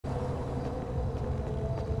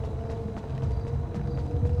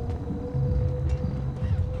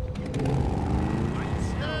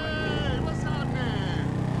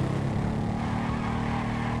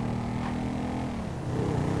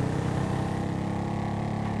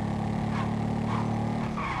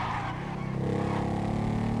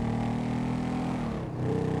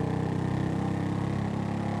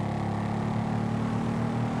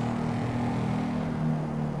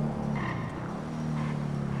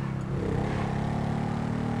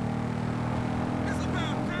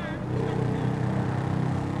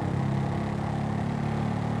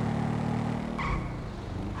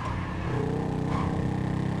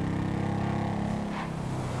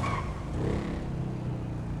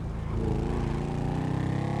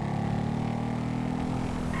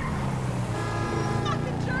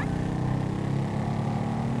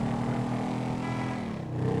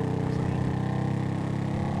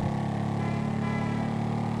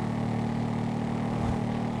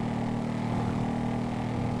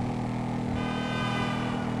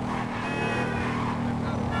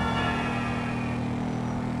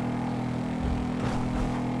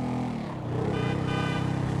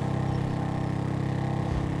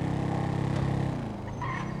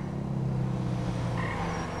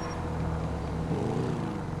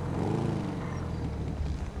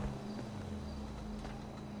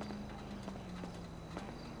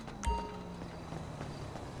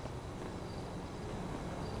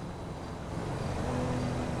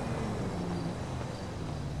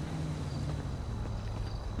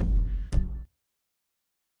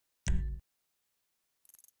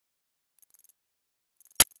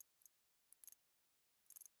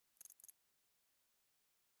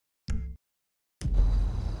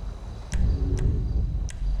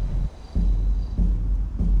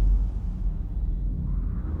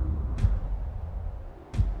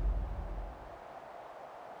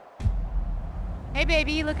Hey,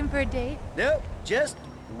 baby, looking for a date? Nope, just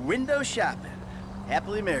window shopping.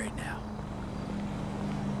 Happily married now.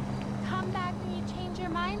 Come back when you change your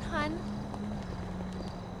mind, hun.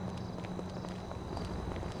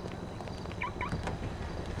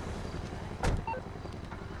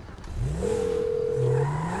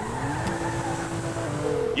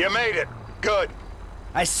 You made it. Good.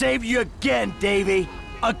 I saved you again, Davey.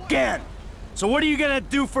 Again! So what are you gonna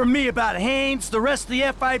do for me about Haynes, the rest of the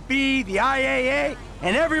FIB, the IAA,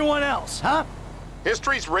 and everyone else, huh?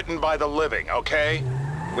 History's written by the living, okay?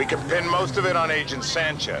 We can pin most of it on Agent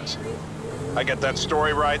Sanchez. I get that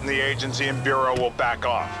story right and the agency and bureau will back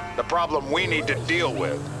off. The problem we need to deal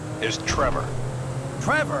with is Trevor.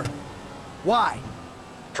 Trevor? Why?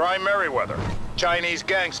 Try Merriweather, Chinese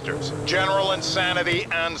gangsters, general insanity,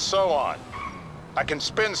 and so on. I can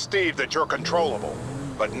spin Steve that you're controllable,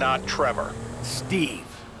 but not Trevor. Steve.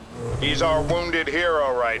 He's our wounded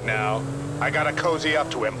hero right now. I gotta cozy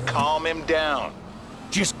up to him, calm him down.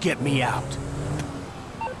 Just get me out.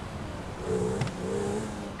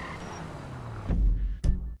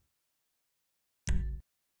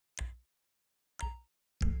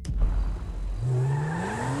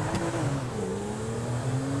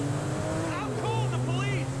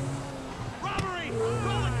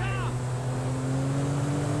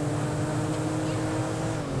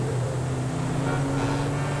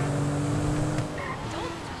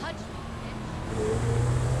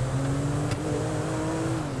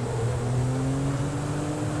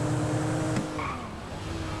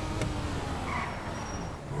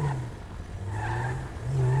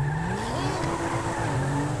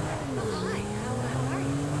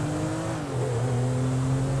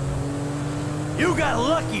 You got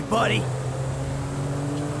lucky, buddy.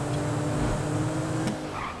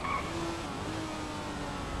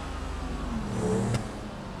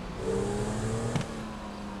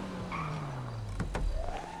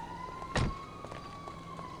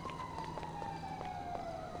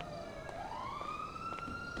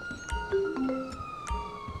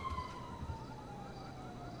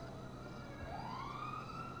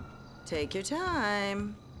 Take your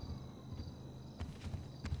time.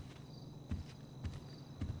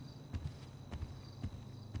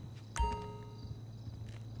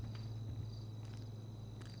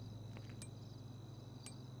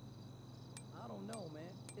 I don't know, man.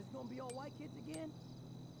 It's gonna be all white kids again?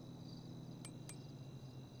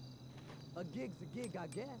 A gig's a gig, I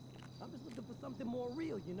guess. I'm just looking for something more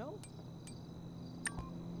real, you know?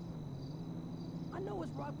 I know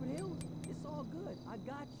it's Rockford Hills. It's all good. I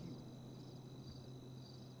got you.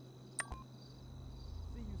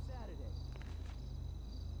 See you Saturday.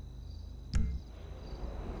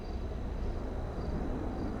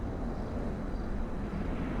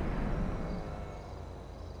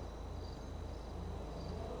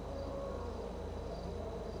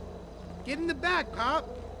 Get in the back, Pop.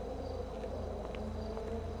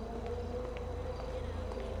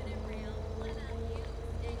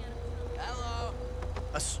 Hello.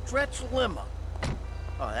 A stretch limo.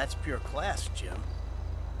 Oh, that's pure class, Jim.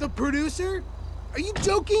 The producer? Are you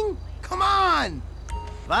joking? Come on!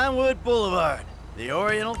 Vinewood Boulevard, the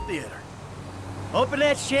Oriental Theater. Open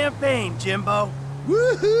that champagne, Jimbo.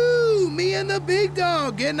 Woohoo! Me and the big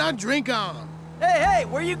dog getting our drink on. Hey,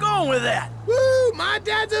 where you going with that? Woo! My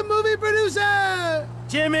dad's a movie producer!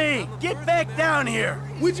 Jimmy, get back down here.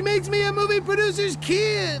 Which makes me a movie producer's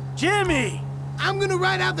kid. Jimmy! I'm gonna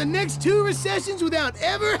ride out the next 2 recessions without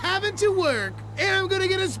ever having to work. And I'm gonna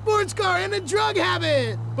get a sports car and a drug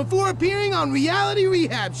habit before appearing on Reality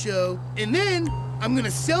Rehab Show. And then I'm gonna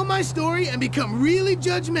sell my story and become really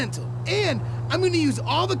judgmental. And I'm gonna use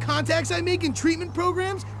all the contacts I make in treatment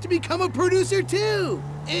programs to become a producer too.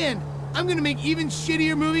 And I'm gonna make even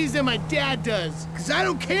shittier movies than my dad does. Cause I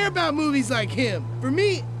don't care about movies like him. For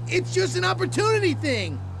me, it's just an opportunity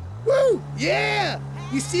thing. Woo! Yeah!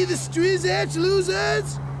 You see the Strizach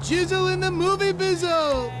losers? Jizzle in the movie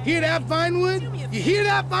bizzle. Hear that, Vinewood? You hear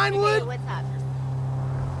that, Vinewood? What's up?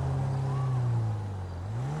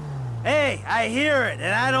 Hey, I hear it,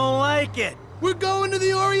 and I don't like it. We're going to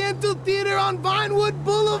the Oriental Theater on Vinewood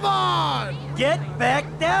Boulevard. Get back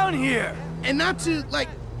down here. And not to, like,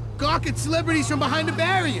 gawk at celebrities from behind a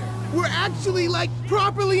barrier. We're actually, like,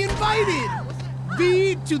 properly invited.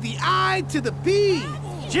 V to the I to the P.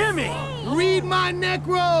 Jimmy! Read my neck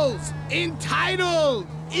rolls. Entitled.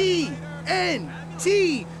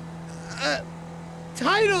 E-N-T.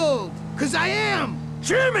 Titled. 'Cause I am.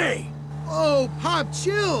 Jimmy! Oh, Pop,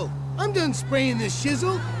 chill. I'm done spraying this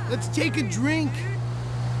shizzle. Let's take a drink.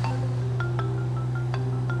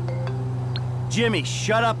 Jimmy,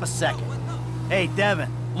 shut up a second. Hey, Devin,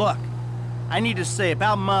 look. I need to say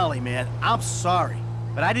about Molly, man, I'm sorry,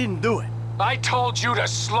 but I didn't do it. I told you to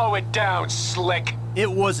slow it down, Slick.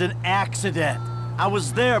 It was an accident. I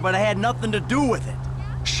was there, but I had nothing to do with it.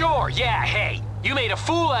 Sure, yeah, hey. You made a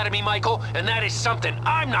fool out of me, Michael, and that is something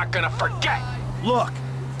I'm not gonna forget. Look,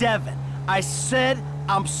 Devin, I said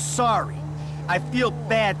I'm sorry. I feel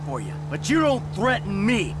bad for you, but you don't threaten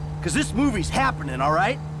me, because this movie's happening, all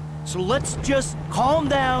right? So let's just calm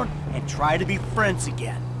down and try to be friends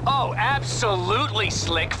again. Oh, absolutely,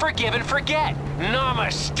 Slick. Forgive and forget.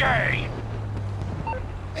 Namaste.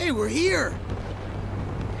 Hey, we're here!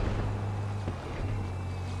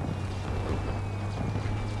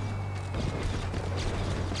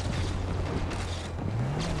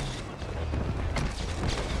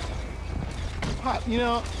 Pop, you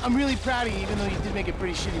know, I'm really proud of you, even though you did make a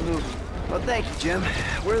pretty shitty movie. Well, thank you, Jim.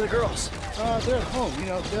 Where are the girls? They're at home. You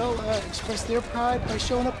know, they'll express their pride by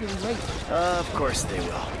showing up really late. Of course they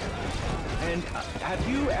will. And have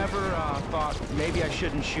you ever thought maybe I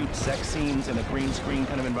shouldn't shoot sex scenes in a green screen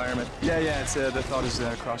kind of environment? Yeah, it's the thought has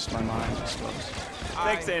crossed my mind, I suppose.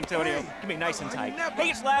 Thanks, Antonio. Give me nice and tight. Hey,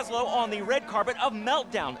 it's Laszlo on the red carpet of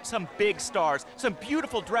Meltdown. Some big stars, some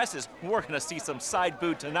beautiful dresses. We're gonna see some side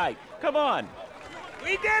boob tonight. Come on.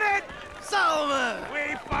 We did it! Solomon!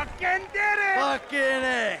 We fucking did it! Fucking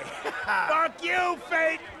A! Fuck you,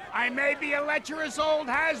 fate! I may be a lecherous old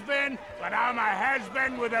has-been, but I'm a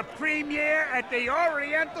has-been with a premiere at the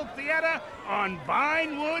Oriental Theater on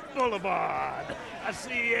Vinewood Boulevard. I'll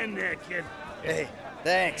see you in there, kid. Hey,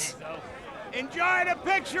 thanks. Enjoy the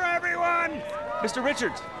picture, everyone! Mr.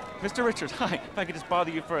 Richards. Mr. Richards, hi. If I could just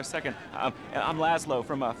bother you for a second. I'm Laszlo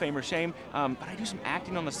from Fame or Shame, but I do some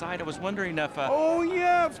acting on the side. I was wondering if, Oh,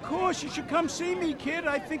 yeah, of course. You should come see me, kid.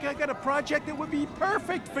 I think I got a project that would be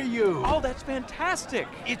perfect for you. Oh, that's fantastic.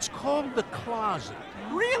 It's called The Closet.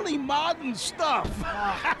 Really modern stuff.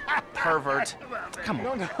 Pervert. Come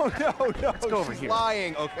on. No. Let's go over She's here.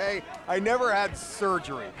 lying, okay? I never had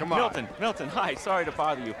surgery. Come on. Milton, hi. Sorry to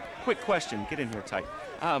bother you. Quick question. Get in here tight.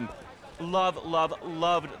 Loved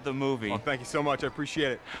the movie. Oh, thank you so much. I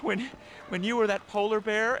appreciate it. When you were that polar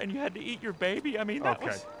bear and you had to eat your baby, I mean, that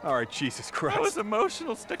was... All right, Jesus Christ. That was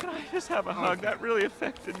emotional. Stick and I just have a hug. That really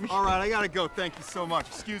affected me. All right, I gotta go. Thank you so much.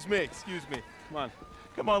 Excuse me. Come on.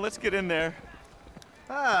 Come on, let's get in there.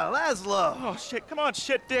 Ah, Laszlo. Oh, shit. Come on,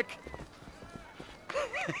 shit, dick.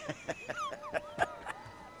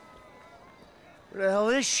 Where the hell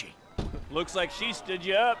is she? Looks like she stood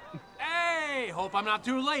you up. Hey, hope I'm not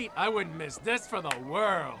too late. I wouldn't miss this for the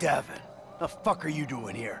world. Devin, the fuck are you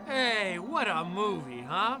doing here? Hey, what a movie,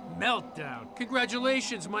 huh? Meltdown.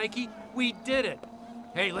 Congratulations, Mikey. We did it.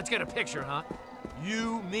 Hey, let's get a picture, huh?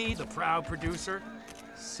 You, me, the proud producer.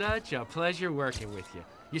 Such a pleasure working with you.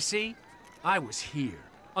 You see, I was here,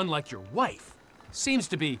 unlike your wife. Seems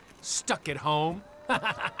to be stuck at home.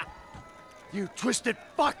 You twisted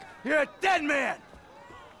fuck! You're a dead man!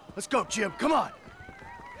 Let's go, Jim. Come on.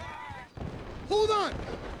 Hold on!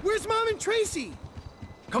 Where's Mom and Tracy?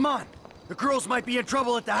 Come on. The girls might be in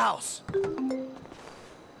trouble at the house.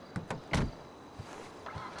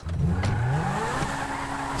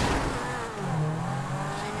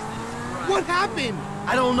 What happened?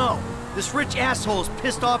 I don't know. This rich asshole is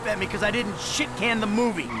pissed off at me because I didn't shit-can the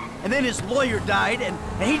movie. And then his lawyer died, and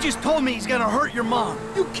he just told me he's gonna hurt your mom.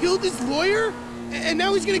 You killed his lawyer? And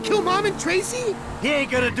now he's gonna kill Mom and Tracy? He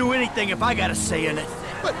ain't gonna do anything if I got a say in it.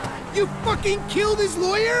 But you fucking killed his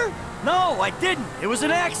lawyer? No, I didn't. It was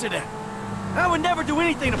an accident. I would never do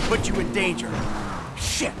anything to put you in danger.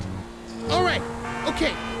 Shit. All right,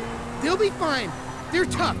 okay. They'll be fine. They're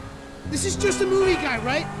tough. This is just a movie guy,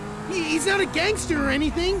 right? He's not a gangster or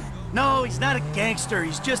anything. No, he's not a gangster.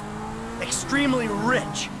 He's just extremely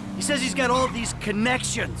rich. He says he's got all these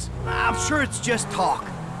connections. I'm sure it's just talk.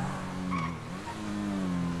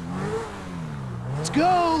 Let's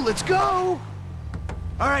go, let's go!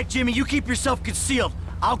 All right, Jimmy, you keep yourself concealed.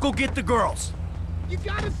 I'll go get the girls. You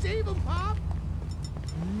gotta save him, Pop!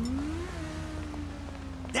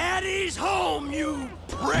 Daddy's home, you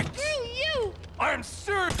prick! Hey, you! I'm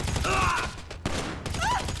serious. One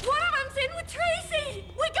of them's in with Tracy!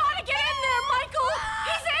 We gotta get in there, Michael!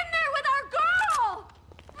 He's in there with our girl!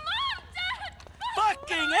 Mom, Dad!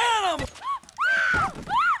 Fucking animal!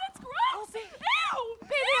 That's gross! Ew!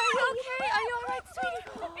 Baby, are you okay? Are you alright, sweetie?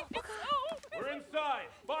 We're inside.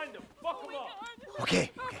 Find them. Fuck them up. Okay.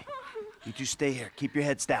 You two stay here. Keep your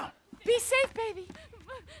heads down. Be safe, baby.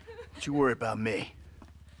 Don't you worry about me.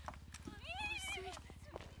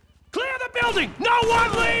 Clear the building! No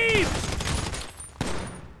one leaves!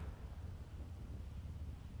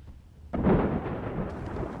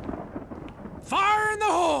 Fire in the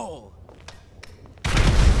hole!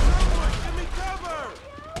 Give me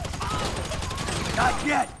Not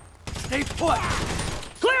yet. Stay put.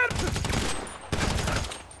 Clear! I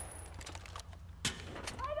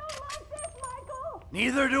don't like this, Michael!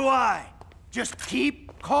 Neither do I. Just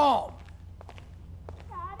keep calm.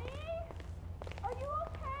 Daddy? Are you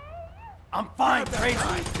okay? I'm fine, Tracy.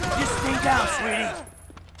 Just stay down, sweetie.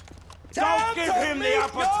 Don't give him the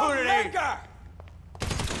opportunity!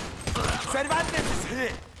 Cervantes is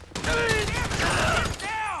hit!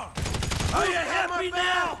 Down! Are you happy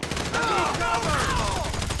now?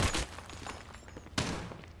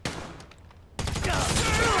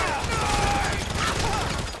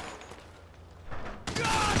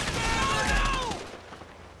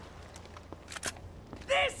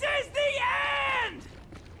 This is the end!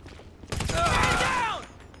 Stand down!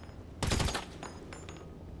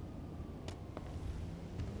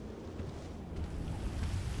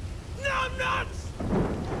 No nuts!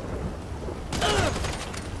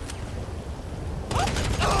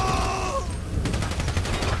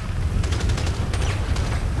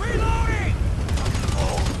 Reloading!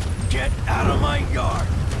 Get out of my yard.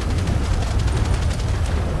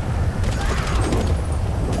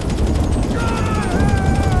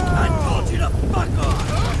 I told you to fuck off.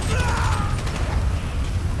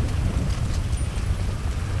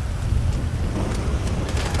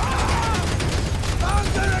 I'm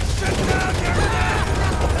gonna shut down your neck!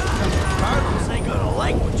 Cardinals ain't gonna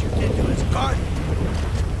like what you did to his garden.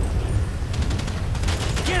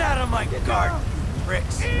 Get out of my garden, you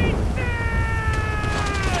pricks.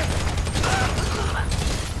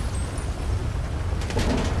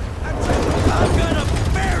 I'm gonna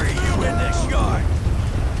bury you in this yard.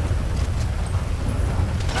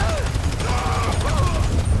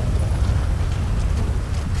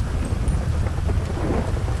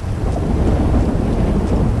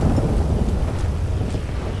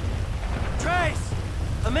 Trace!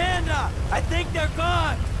 Amanda! I think they're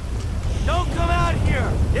gone! Don't come out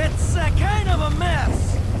here! It's kind of a mess!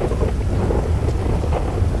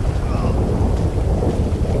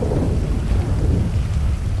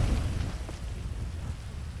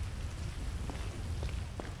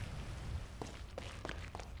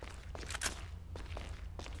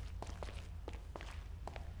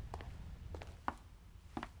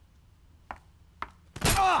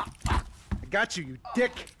 I got you, you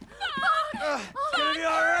dick! It's gonna be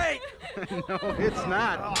all right! No, it's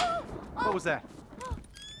not. What was that?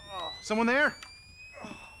 Someone there?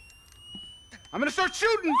 I'm gonna start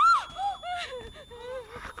shooting!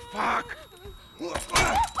 Fuck!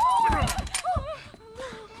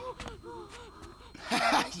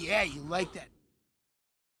 Yeah, you like that.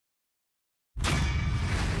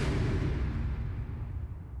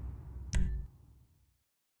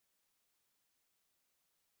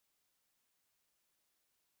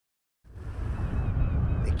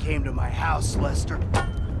 They came to my house, Lester.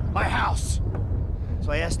 My house!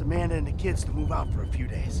 So I asked Amanda and the kids to move out for a few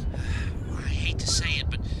days. I hate to say it,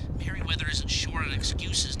 but Merriweather isn't short on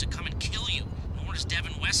excuses to come and kill you, nor is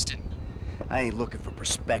Devin Weston. I ain't looking for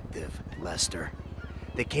perspective, Lester.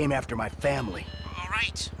 They came after my family. All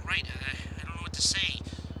right. I don't know what to say.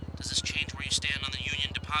 Does this change where you stand on the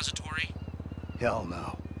Union Depository? Hell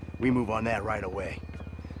no. We move on that right away.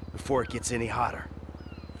 Before it gets any hotter.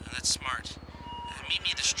 That's smart. Meet me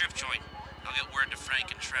at the strip joint. I'll get word to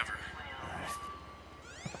Frank and Trevor.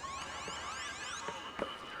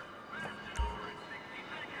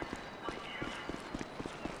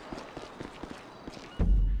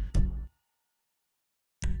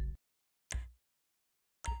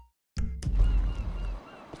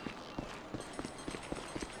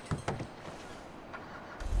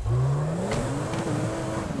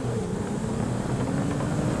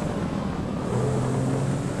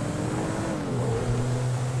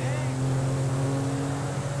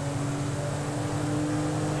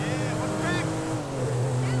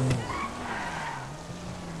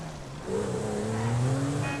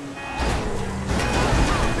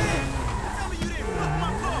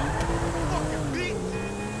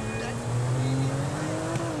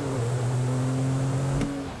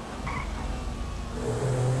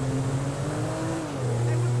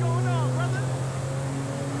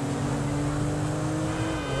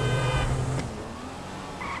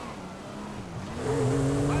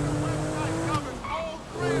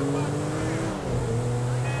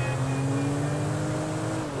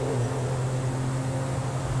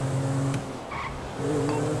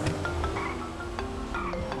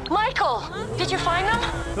 Michael, did you find them?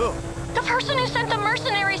 Who? The person who sent the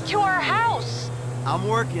mercenaries to our house. I'm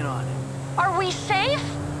working on it. Are we safe?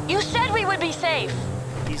 You said we would be safe.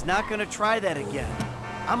 He's not gonna try that again.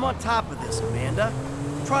 I'm on top of this, Amanda.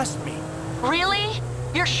 Trust me. Really?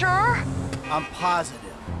 You're sure? I'm positive.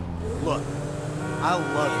 Look, I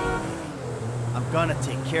love you. I'm gonna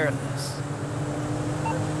take care of this.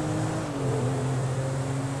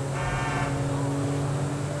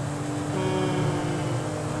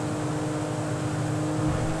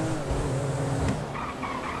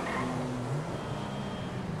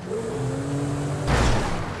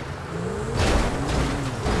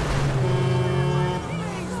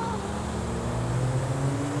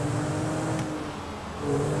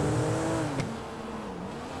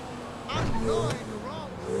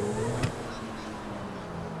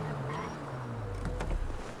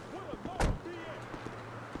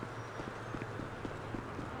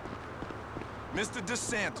 Mr.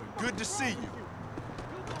 DeSanta, good to see you.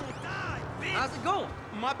 How's it going?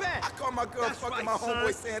 My bad. I caught my girl fucking my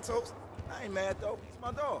homeboy Santos. I ain't mad though. It's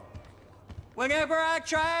my dog. Whenever I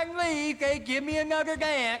try and leave, they give me another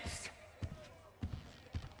dance.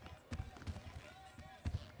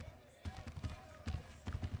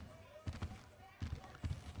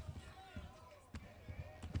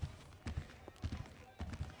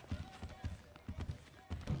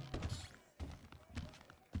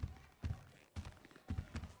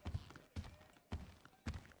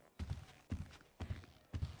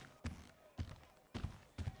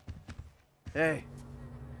 Hey,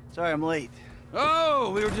 sorry I'm late.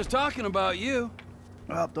 Oh, we were just talking about you.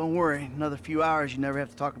 Well, don't worry. Another few hours, you never have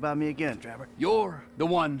to talk about me again, Trevor. You're the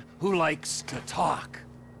one who likes to talk.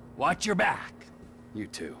 Watch your back, you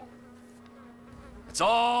two. That's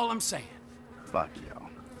all I'm saying. Fuck you.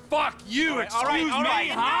 Fuck you, excuse me,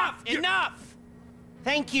 huh? Enough!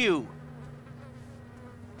 Thank you.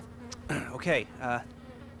 Okay,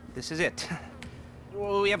 this is it.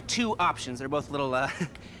 Well, we have two options. They're both a little,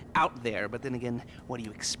 out there, but then again, what do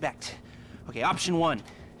you expect? Okay, option one,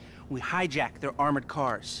 we hijack their armored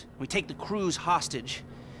cars. We take the crews hostage,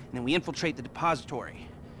 and then we infiltrate the depository.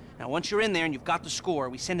 Now, once you're in there and you've got the score,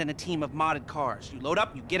 we send in a team of modded cars. You load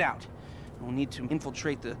up, you get out. And we'll need to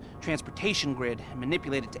infiltrate the transportation grid and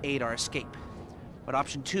manipulate it to aid our escape. But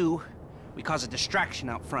option two, we cause a distraction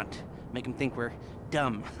out front. Make them think we're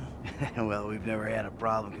dumb. Well, we've never had a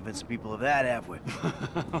problem convincing people of that, have we?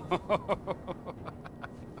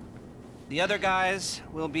 The other guys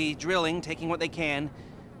will be drilling, taking what they can.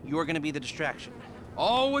 You're gonna be the distraction.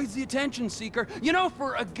 Always the attention seeker. You know,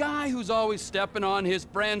 for a guy who's always stepping on his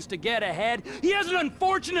friends to get ahead, he has an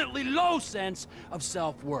unfortunately low sense of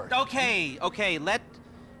self-worth. Okay, let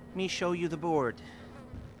me show you the board.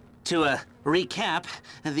 To recap,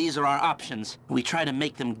 these are our options. We try to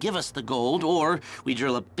make them give us the gold, or we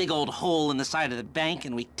drill a big old hole in the side of the bank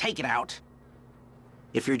and we take it out.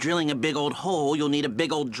 If you're drilling a big old hole, you'll need a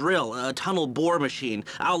big old drill, a tunnel bore machine.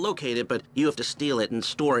 I'll locate it, but you have to steal it and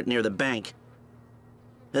store it near the bank.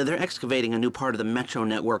 They're excavating a new part of the metro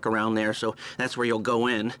network around there, so that's where you'll go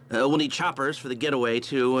in. We'll need choppers for the getaway,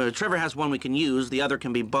 too. Trevor has one we can use, the other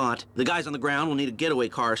can be bought. The guys on the ground will need a getaway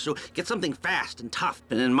car, so get something fast and tough,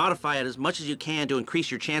 and then modify it as much as you can to increase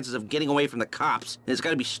your chances of getting away from the cops. It's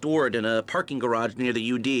gotta be stored in a parking garage near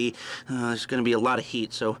the UD. There's gonna be a lot of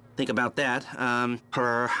heat, so think about that. I'm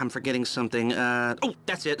forgetting something. Oh,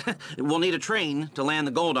 that's it. We'll need a train to land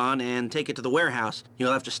the gold on and take it to the warehouse.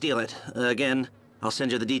 You'll have to steal it. Again, I'll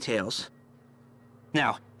send you the details.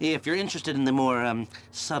 Now, if you're interested in the more,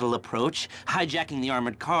 subtle approach, hijacking the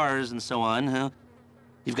armored cars and so on,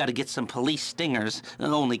 you've got to get some police stingers.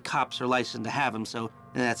 Only cops are licensed to have them, so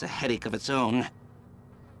that's a headache of its own.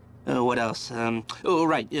 What else? Oh,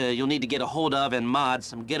 right, you'll need to get a hold of and mod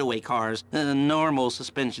some getaway cars. Normal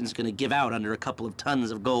suspension's gonna give out under a couple of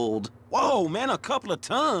tons of gold. Whoa, man, a couple of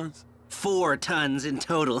tons? 4 tons in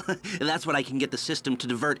total. That's what I can get the system to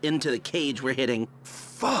divert into the cage we're hitting.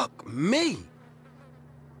 Fuck me!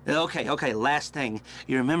 Okay, last thing.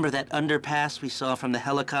 You remember that underpass we saw from the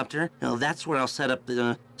helicopter? Well, that's where I'll set up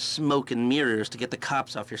the smoke and mirrors to get the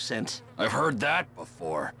cops off your scent. I've heard that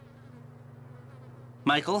before.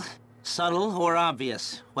 Michael, subtle or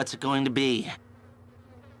obvious? What's it going to be?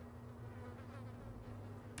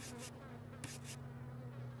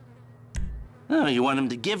 Oh, you want him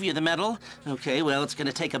to give you the medal? Okay, well, it's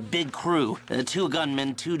gonna take a big crew. 2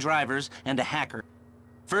 gunmen, 2 drivers, and a hacker.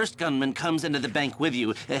 First gunman comes into the bank with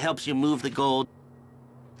you. It helps you move the gold.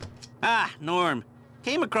 Ah, Norm.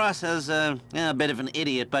 Came across as a bit of an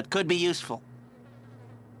idiot, but could be useful.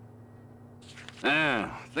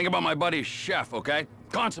 Think about my buddy Chef, okay?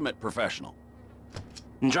 Consummate professional.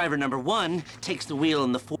 And driver number 1 takes the wheel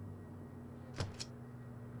in the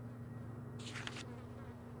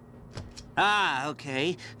Ah,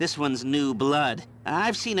 okay. This one's new blood.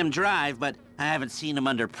 I've seen him drive, but I haven't seen him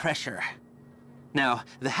under pressure. Now,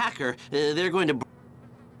 the hacker, they're going to...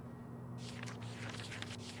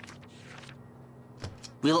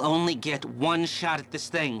 We'll only get one shot at this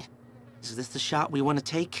thing. Is this the shot we want to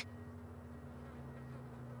take?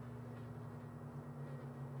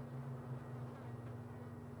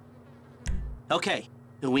 Okay,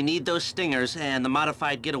 we need those stingers and the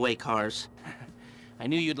modified getaway cars. I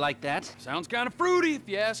knew you'd like that. Sounds kind of fruity, if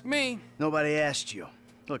you ask me. Nobody asked you.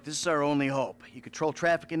 Look, this is our only hope. You control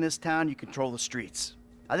traffic in this town, you control the streets.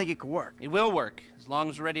 I think it could work. It will work, as long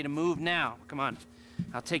as we're ready to move now. Come on,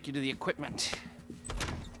 I'll take you to the equipment.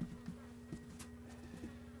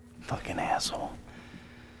 Fucking asshole.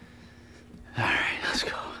 All right, let's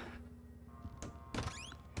go.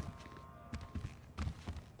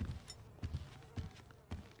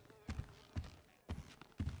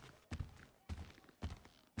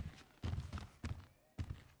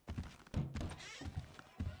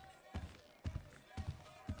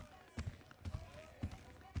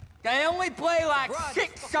 They only play like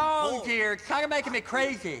 6 songs here. It's kind of making me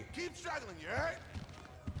crazy. Keep struggling, you heard?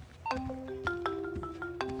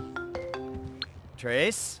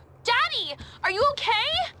 Trace? Daddy, are you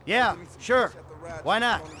okay? Yeah, sure. Why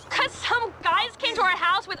not? 'Cause some guys came to our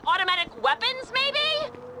house with automatic weapons,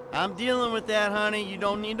 maybe? I'm dealing with that, honey. You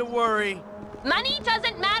don't need to worry. Money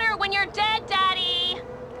doesn't matter when you're dead, Daddy.